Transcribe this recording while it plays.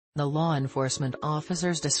The law enforcement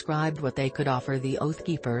officers described what they could offer the Oath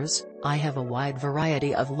Keepers. "I have a wide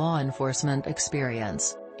variety of law enforcement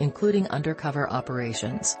experience, including undercover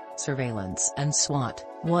operations, surveillance and SWAT,"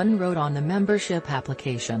 one wrote on the membership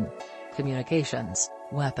application. Communications,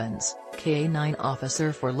 weapons, K-9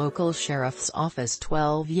 officer for local sheriff's office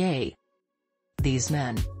 12 Yay. These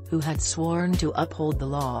men, who had sworn to uphold the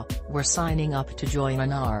law, were signing up to join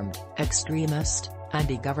an armed, extremist,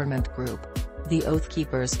 anti-government group. The Oath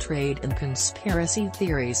Keepers trade in conspiracy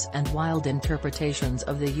theories and wild interpretations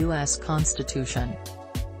of the U.S. Constitution.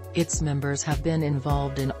 Its members have been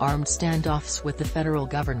involved in armed standoffs with the federal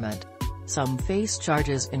government. Some face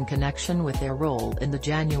charges in connection with their role in the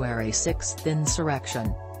January 6th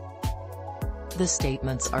insurrection. The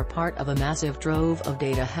statements are part of a massive trove of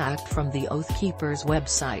data hacked from the Oath Keepers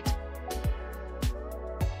website.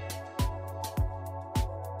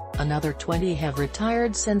 Another 20 have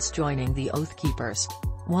retired since joining the Oath Keepers.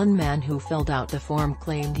 One man who filled out the form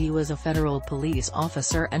claimed he was a federal police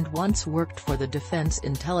officer and once worked for the Defense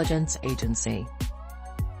Intelligence Agency.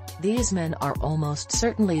 These men are almost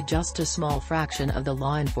certainly just a small fraction of the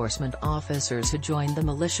law enforcement officers who joined the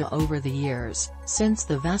militia over the years, since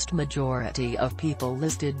the vast majority of people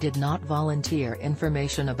listed did not volunteer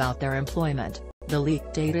information about their employment. The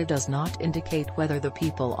leaked data does not indicate whether the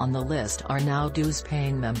people on the list are now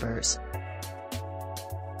dues-paying members.